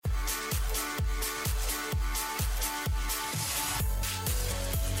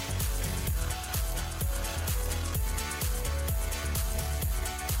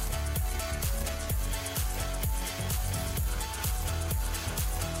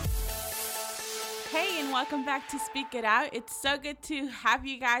Hey, and welcome back to Speak It Out. It's so good to have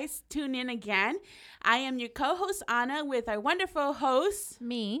you guys tune in again. I am your co-host, Anna, with our wonderful host,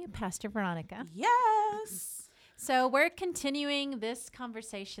 Me, Pastor Veronica. Yes. So we're continuing this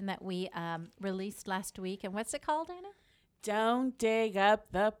conversation that we released last week. And what's it called, Anna? Don't dig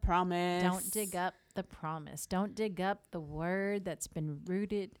up the promise. Don't dig up the promise. Don't dig up the word that's been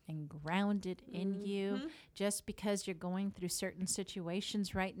rooted and grounded in you. Just because you're going through certain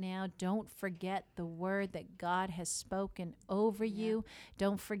situations right now, don't forget the word that God has spoken over you.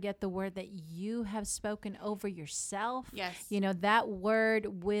 Don't forget the word that you have spoken over yourself. Yes. You know, that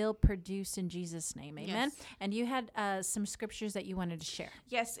word will produce in Jesus' name. Amen. Yes. And you had some scriptures that you wanted to share.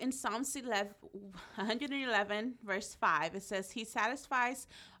 Yes, in Psalms 111, verse 5, it says, He satisfies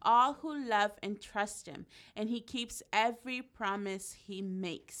all who love and trust Him, and He keeps every promise He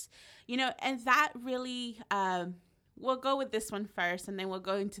makes. You know, and that really, we'll go with this one first, and then we'll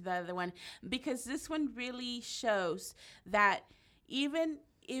go into the other one, because this one really shows that even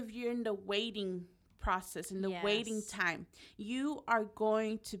if you're in the waiting process, in the waiting time, you are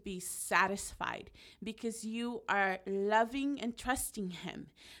going to be satisfied because you are loving and trusting Him.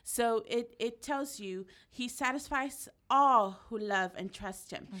 So it tells you He satisfies all who love and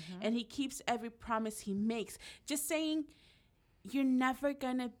trust Him, and He keeps every promise He makes. Just saying, you're never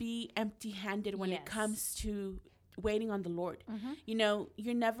gonna be empty-handed when it comes to waiting on the Lord. You know,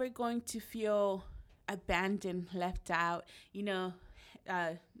 you're never going to feel abandoned, left out,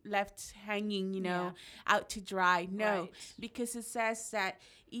 left hanging, out to dry. No, because it says that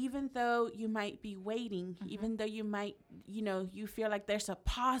even though you might be waiting, even though you might, you feel like there's a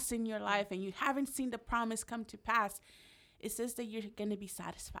pause in your life and you haven't seen the promise come to pass, it says that you're going to be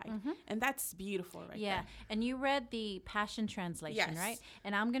satisfied. And that's beautiful right there. And you read the Passion Translation, right?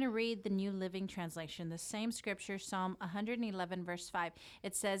 And I'm going to read the New Living Translation, the same scripture, Psalm 111, verse 5.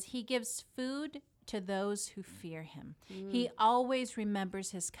 It says, He gives food to those who fear Him. He always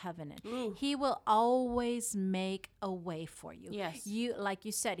remembers His covenant. He will always make a way for you. You, like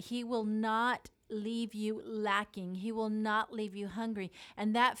you said, He will not leave you lacking. He will not leave you hungry.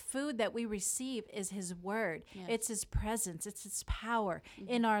 And that food that we receive is His word. It's His presence. It's His power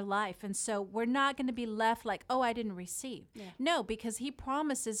in our life. And so we're not going to be left like, oh, I didn't receive. No, because He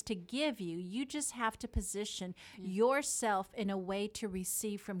promises to give you. You just have to position yourself in a way to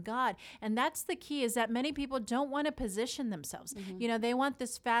receive from God. And that's the key, is that many people don't want to position themselves. They want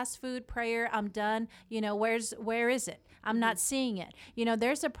this fast food prayer. I'm done. Where is it? I'm not seeing it.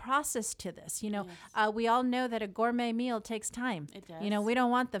 There's a process to this. We all know that a gourmet meal takes time. It does. We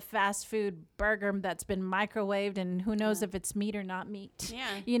don't want the fast food burger that's been microwaved and who knows if it's meat or not meat.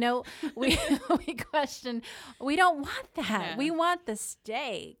 We question, we don't want that. We want the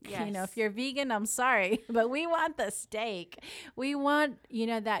steak. If you're vegan, I'm sorry, but we want the steak. We want,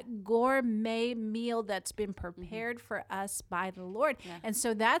 that gourmet meal that's been prepared for us by the Lord. And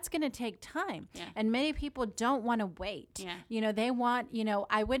so that's going to take time. And many people don't want to wait. They want,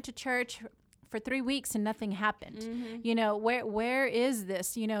 I went to church for 3 weeks and nothing happened. Where is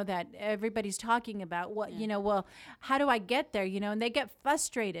this, that everybody's talking about? What, well, how do I get there? And they get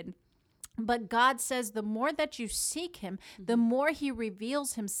frustrated. But God says the more that you seek Him, the more He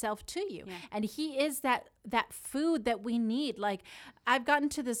reveals Himself to you. And He is that food that we need. Like, I've gotten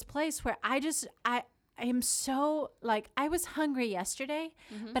to this place where I am so, like, I was hungry yesterday,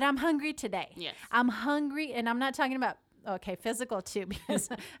 but I'm hungry today. I'm hungry, and I'm not talking about, physical too, because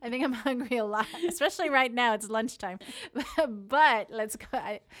I think I'm hungry a lot, especially right now. It's lunchtime. But let's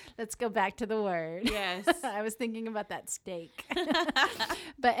go back to the word. I was thinking about that steak.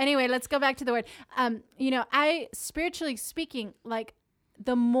 But anyway, let's go back to the word. I, spiritually speaking, like,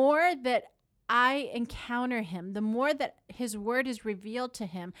 the more that I encounter Him, the more that His word is revealed to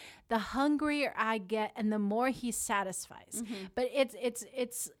Him, the hungrier I get and the more He satisfies. But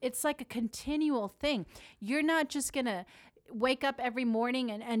it's like a continual thing. You're not just going to wake up every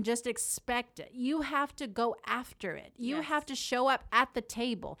morning and just expect it. You have to go after it. You have to show up at the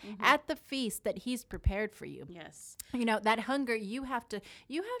table, at the feast that He's prepared for you. That hunger, you have to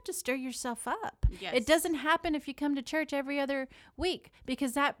stir yourself up. It doesn't happen if you come to church every other week,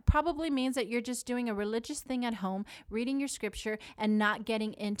 because that probably means that you're just doing a religious thing at home, reading your scripture and not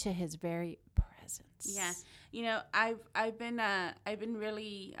getting into His very presence. I've been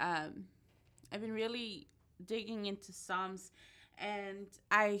really digging into Psalms, and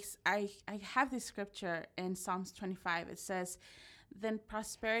I have this scripture in Psalms 25. It says, Then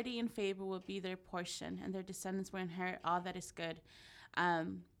prosperity and favor will be their portion, and their descendants will inherit all that is good.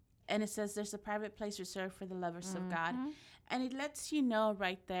 And it says there's a private place reserved for the lovers of God. And it lets you know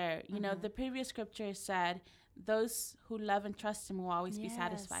right there, the previous scripture said those who love and trust him will always be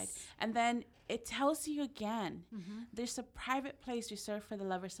satisfied. And then it tells you again, there's a private place reserved for the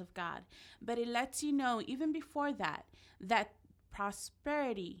lovers of God. But it lets you know, even before that, that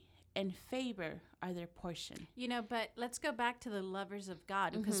prosperity and favor are their portion. But let's go back to the lovers of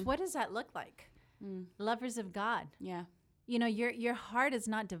God, because what does that look like? Lovers of God. Yeah. Your heart is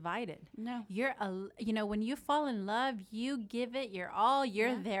not divided. No. When you fall in love, you give it your all.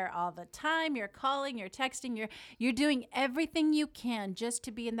 You're there all the time. You're calling, you're texting, you're doing everything you can just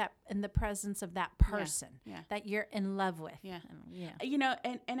to be in the presence of that person that you're in love with. Yeah.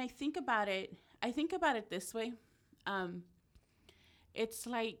 And I think about it this way. It's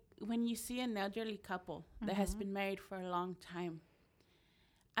like when you see an elderly couple that has been married for a long time,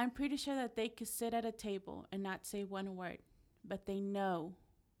 I'm pretty sure that they could sit at a table and not say one word, but they know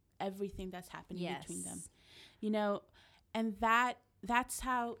everything that's happening between them. And that's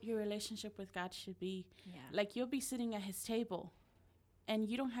how your relationship with God should be. Yeah. Like, you'll be sitting at his table and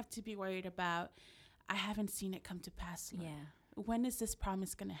you don't have to be worried about, I haven't seen it come to pass, Lord. Yeah. When is this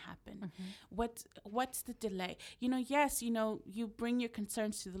promise going to happen? What's the delay? Yes, you bring your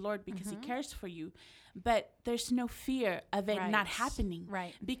concerns to the Lord because he cares for you, but there's no fear of it not happening.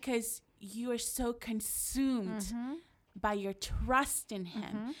 Right. Because you are so consumed by your trust in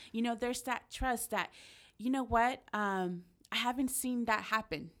him. There's that trust that, I haven't seen that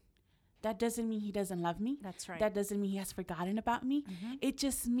happen. That doesn't mean he doesn't love me. That's right. That doesn't mean he has forgotten about me. It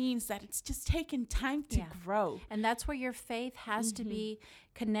just means that it's just taken time to grow. And that's where your faith has to be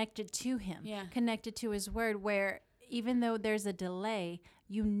connected to him, connected to his word, where even though there's a delay,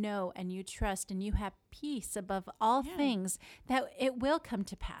 and you trust and you have peace above all things that it will come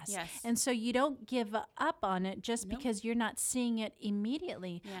to pass. Yes. And so you don't give up on it just because you're not seeing it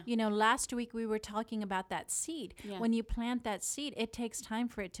immediately. Yeah. Last week we were talking about that seed. Yeah. When you plant that seed, it takes time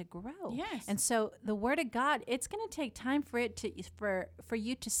for it to grow. Yes. And so the word of God, it's going to take time for it to for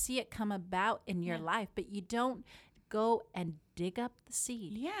you to see it come about in your life, but you don't go and dig up the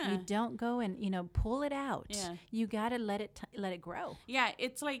seed. Yeah. You don't go and, pull it out. Yeah. You got to let it grow. Yeah.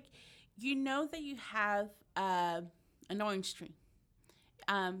 It's like, that you have an orange tree.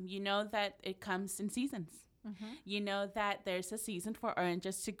 That it comes in seasons. That there's a season for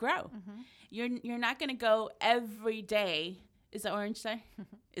oranges to grow. You're not going to go every day. Is the orange there?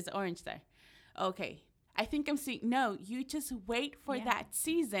 Is the orange there? Okay. I think I'm seeing, no, you just wait for that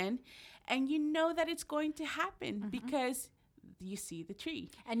season, and that it's going to happen because you see the tree.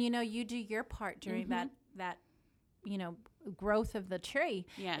 And you do your part during that growth of the tree.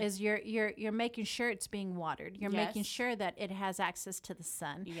 Is you're making sure it's being watered. You're making sure that it has access to the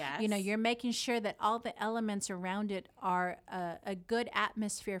sun. Yes. You're making sure that all the elements around it are a good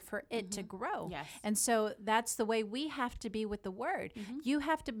atmosphere for it to grow. Yes. And so that's the way we have to be with the word. You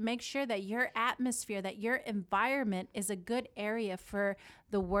have to make sure that your atmosphere, that your environment is a good area for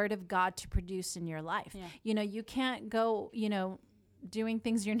the word of God to produce in your life. Yeah. You can't go, doing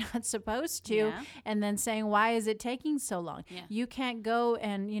things you're not supposed to and then saying, why is it taking so long? Yeah. You can't go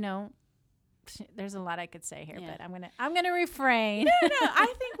and, there's a lot I could say here, but I'm gonna refrain. No,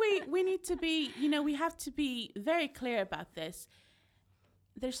 I think we need to be, we have to be very clear about this.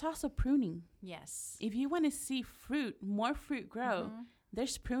 There's also pruning. Yes. If you want to see more fruit grow,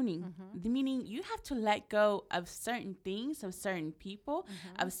 there's pruning. Meaning you have to let go of certain things, of certain people,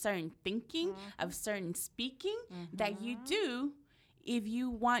 of certain thinking, of certain speaking that you do if you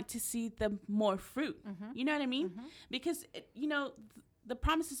want to see the more fruit. You know what I mean? Because, the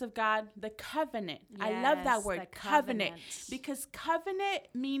promises of God, the covenant. Yes, I love that word, covenant. Because covenant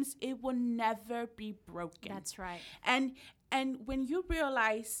means it will never be broken. That's right. And when you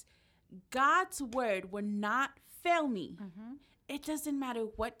realize God's word will not fail me, it doesn't matter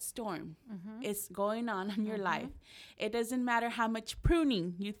what storm is going on in your life. It doesn't matter how much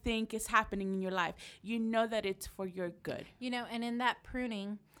pruning you think is happening in your life. You know that it's for your good. And in that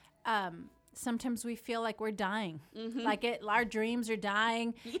pruning, sometimes we feel like we're dying, like our dreams are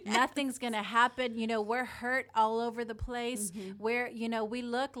dying. Yes. Nothing's going to happen. We're hurt all over the place where, we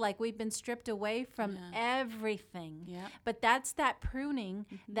look like we've been stripped away from everything. Yeah. But that's that pruning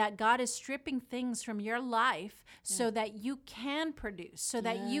that God is stripping things from your life so that you can produce, so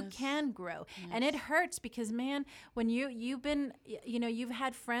that you can grow. Yes. And it hurts because, man, when you've been, you've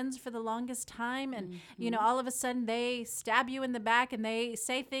had friends for the longest time and, all of a sudden they stab you in the back and they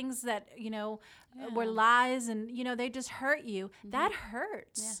say things that, were lies and, they just hurt you. That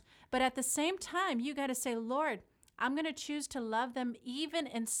hurts. Yeah. But at the same time, you got to say, Lord, I'm going to choose to love them even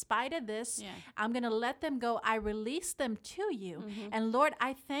in spite of this. I'm going to let them go. I release them to you. And Lord,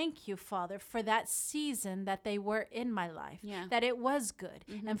 I thank you, Father, for that season that they were in my life, that it was good.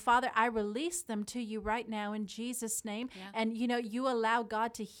 And Father, I release them to you right now in Jesus' name. And, you allow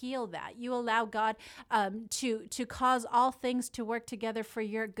God to heal that. You allow God to cause all things to work together for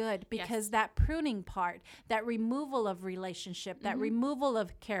your good, because that pruning part, that removal of relationship, that removal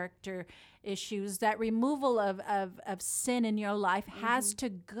of character issues, that removal of sin in your life has to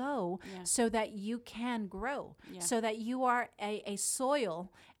go so that you can grow, so that you are a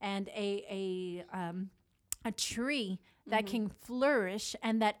soil and a tree that can flourish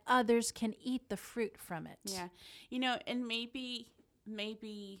and that others can eat the fruit from it. And maybe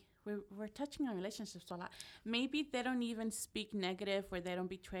we're touching on relationships a lot. Maybe they don't even speak negative, or they don't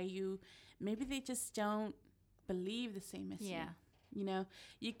betray you. Maybe they just don't believe the same as you.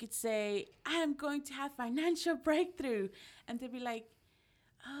 You could say, I'm going to have financial breakthrough. And they'll be like,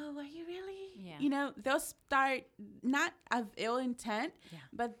 oh, are you really? They'll start not of ill intent,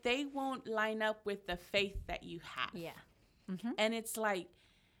 but they won't line up with the faith that you have. And it's like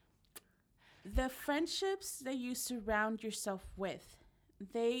the friendships that you surround yourself with,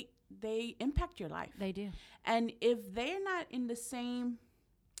 they impact your life. They do. And if they're not in the same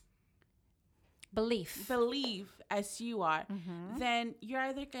belief as you are, then you're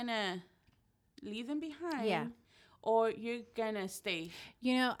either gonna leave them behind or you're gonna stay.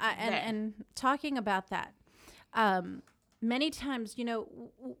 And talking about that, many times,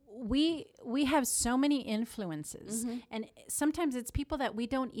 we have so many influences, and sometimes it's people that we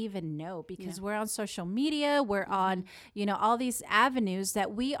don't even know, because we're on social media, we're on, all these avenues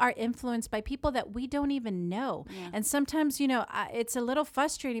that we are influenced by people that we don't even know. And sometimes, it's a little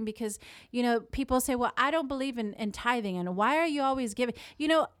frustrating because, people say, well, I don't believe in tithing, and why are you always giving?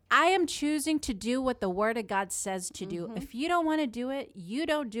 I am choosing to do what the Word of God says to do. If you don't want to do it, you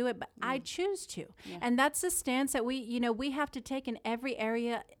don't do it, but I choose to. And that's the stance that we have to take in every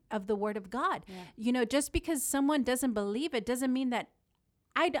area of the Word of God. Just because someone doesn't believe it doesn't mean that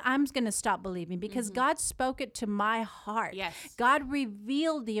I'm going to stop believing, because God spoke it to my heart. God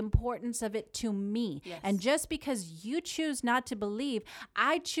revealed the importance of it to me. And just because you choose not to believe,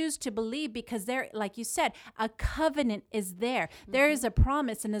 I choose to believe, because there, like you said, a covenant is there. There is a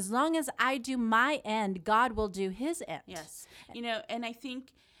promise. And as long as I do my end, God will do his end. And I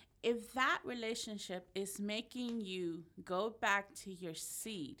think if that relationship is making you go back to your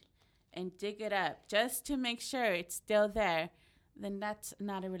seed and dig it up just to make sure it's still there, then that's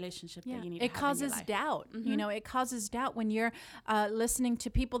not a relationship that you need to have in your life. It causes doubt. It causes doubt when you're listening to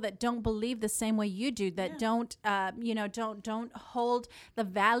people that don't believe the same way you do, that don't hold the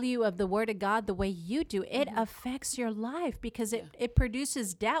value of the Word of God the way you do. It affects your life, because it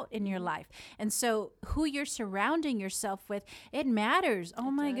produces doubt in your life. And so who you're surrounding yourself with, it matters.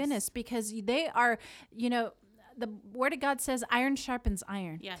 Oh my goodness, because they are, the Word of God says iron sharpens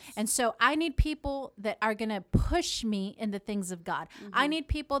iron. And so I need people that are going to push me in the things of God. I need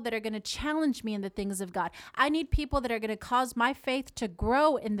people that are going to challenge me in the things of God. I need people that are going to cause my faith to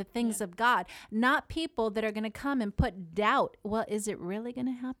grow in the things of God, not people that are going to come and put doubt. Well, is it really going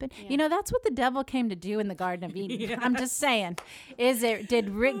to happen? That's what the devil came to do in the Garden of Eden. I'm just saying.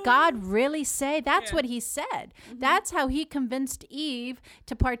 Did God really say? That's what he said. That's how he convinced Eve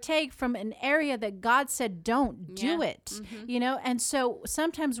to partake from an area that God said, don't do it, and so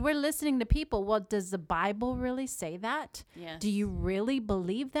sometimes we're listening to people. Well, does the Bible really say that? Do you really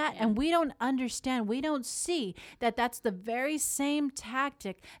believe that? And we don't understand. We don't see that that's the very same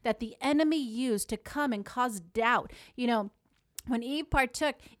tactic that the enemy used to come and cause doubt. When Eve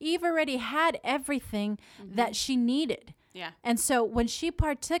partook, Eve already had everything that she needed. And so when she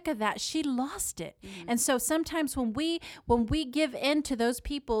partook of that, she lost it. And so sometimes when we give in to those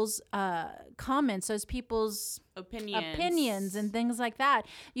people's comments, those people's opinions and things like that,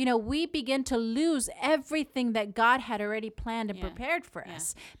 we begin to lose everything that God had already planned and prepared for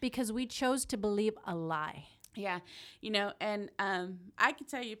us, because we chose to believe a lie. And I can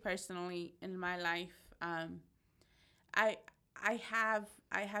tell you personally, in my life, I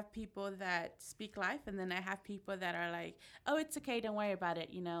have people that speak life, and then I have people that are like, oh, it's okay, don't worry about it,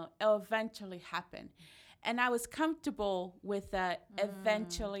 it'll eventually happen. And I was comfortable with that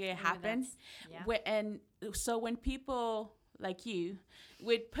eventually it happens. And so when people like you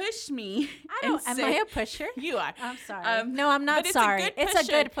would push me. Am I a pusher? You are. I'm sorry. No, I'm not sorry. It's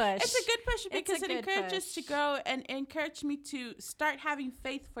a good push. It's a good push because it encourages to grow and encourage me to start having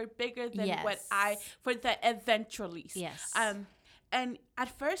faith for bigger than for the eventuallys. Yes. And at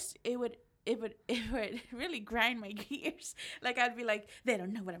first it it would really grind my gears. Like, I'd be like, they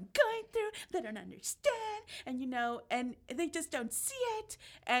don't know what I'm going through. They don't understand. And, and they just don't see it.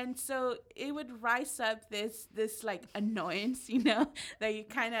 And so it would rise up this like annoyance,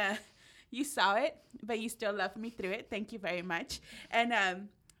 that you saw it, but you still loved me through it. Thank you very much. And,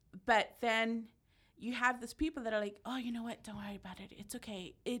 but then you have those people that are like, oh, you know what? Don't worry about it. It's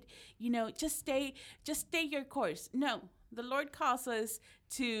okay. Just stay your course. No, the Lord calls us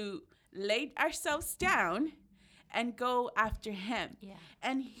to lay ourselves down and go after him. Yeah.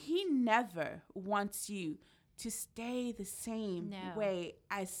 And he never wants you to stay the same way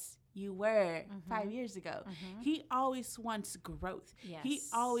as you were 5 years ago. He always wants growth. Yes. He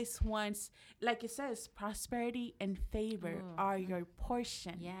always wants, like it says, prosperity and favor are your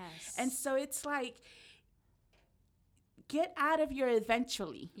portion. Yes. And so it's like, get out of your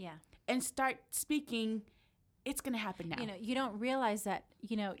eventually and start speaking. It's going to happen now. You don't realize that,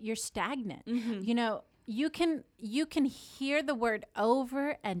 you're stagnant. You can hear the word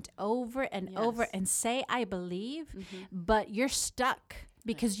over and over and over and say, I believe, but you're stuck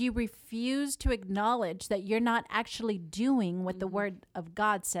because you refuse to acknowledge that you're not actually doing what the word of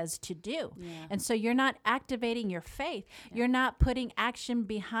God says to do. Yeah. And so you're not activating your faith. Yeah. You're not putting action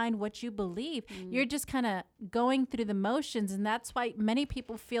behind what you believe. You're just kind of going through the motions. And that's why many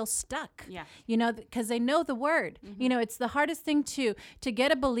people feel stuck, because they know the word. It's the hardest thing to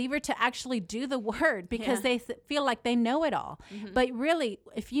get a believer to actually do the word because they feel like they know it all. But really,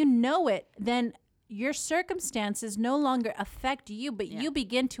 if you know it, then your circumstances no longer affect you, but you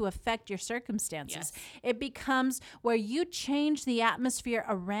begin to affect your circumstances. Yes. It becomes where you change the atmosphere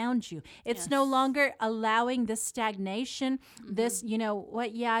around you. It's no longer allowing this stagnation, this,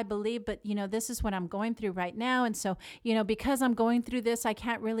 I believe, but, this is what I'm going through right now. And so, because I'm going through this, I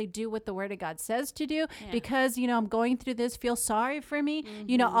can't really do what the word of God says to do because, I'm going through this, feel sorry for me.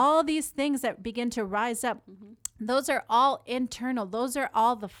 All these things that begin to rise up. Those are all internal. Those are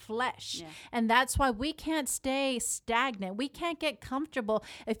all the flesh. Yeah. And that's why we can't stay stagnant. We can't get comfortable.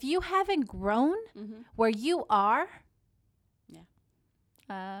 If you haven't grown where you are,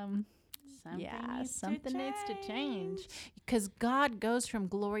 something needs to change. Because God goes from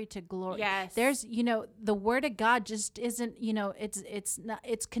glory to glory. Yes. There's, the word of God just isn't,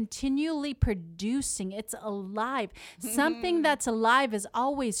 it's continually producing. It's alive. Something that's alive is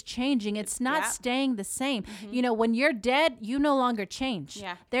always changing. It's not staying the same. When you're dead, you no longer change.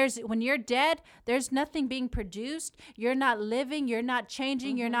 Yeah. When you're dead, there's nothing being produced. You're not living. You're not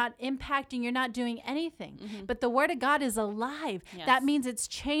changing. You're not impacting. You're not doing anything. But the word of God is alive. Yes. That means it's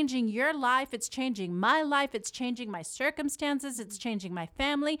changing your life. It's changing my life. It's changing my circumstances. It's changing my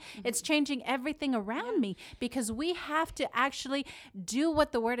family. It's changing everything around me because we have to actually do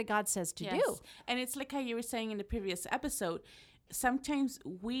what the word of God says to do. And it's like how you were saying in the previous episode, sometimes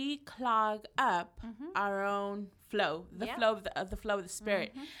we clog up our own flow, the flow of the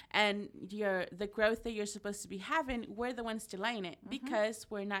Spirit, and the growth that you're supposed to be having. We're the ones delaying it because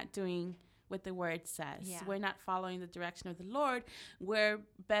we're not doing what the word says. Yeah. We're not following the direction of the Lord. We're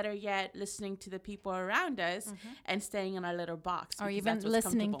better yet listening to the people around us and staying in our little box. Or even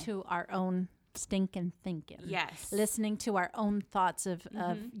listening to our own stinking thinking. Yes. Listening to our own thoughts of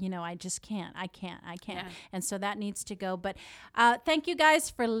I just can't. I can't. Yeah. And so that needs to go. But thank you guys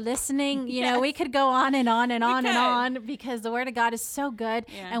for listening. We could go on and on and on and on because the word of God is so good.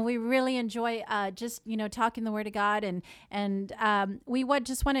 Yeah. And we really enjoy just, talking the word of God. And we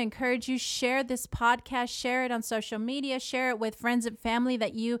just want to encourage you, share this podcast, share it on social media, share it with friends and family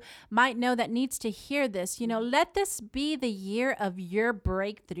that you might know that needs to hear this. Let this be the year of your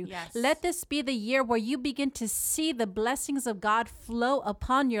breakthrough. Yes. Let this be the year where you begin to see the blessings of God flow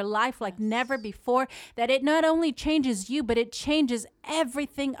upon your life like never before, that it not only changes you, but it changes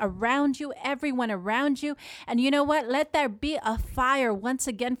everything around you, everyone around you. And you know what? Let there be a fire once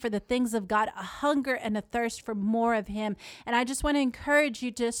again for the things of God, a hunger and a thirst for more of him. And I just want to encourage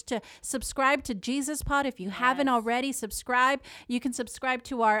you just to subscribe to Jesus Pod. If you haven't already, subscribe. You can subscribe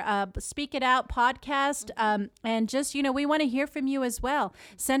to our Speak It Out podcast. And just, we want to hear from you as well.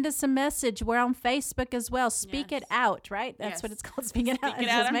 Send us a message. We're on Facebook as well. Speak It Out, right? That's what it's called. Speak It Out.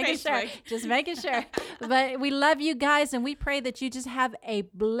 Just making sure. Just making sure. But we love you guys, and we pray that you just have a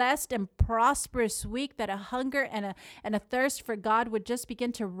blessed and prosperous week, that a hunger and a thirst for God would just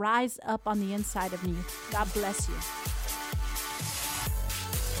begin to rise up on the inside of you. God bless you.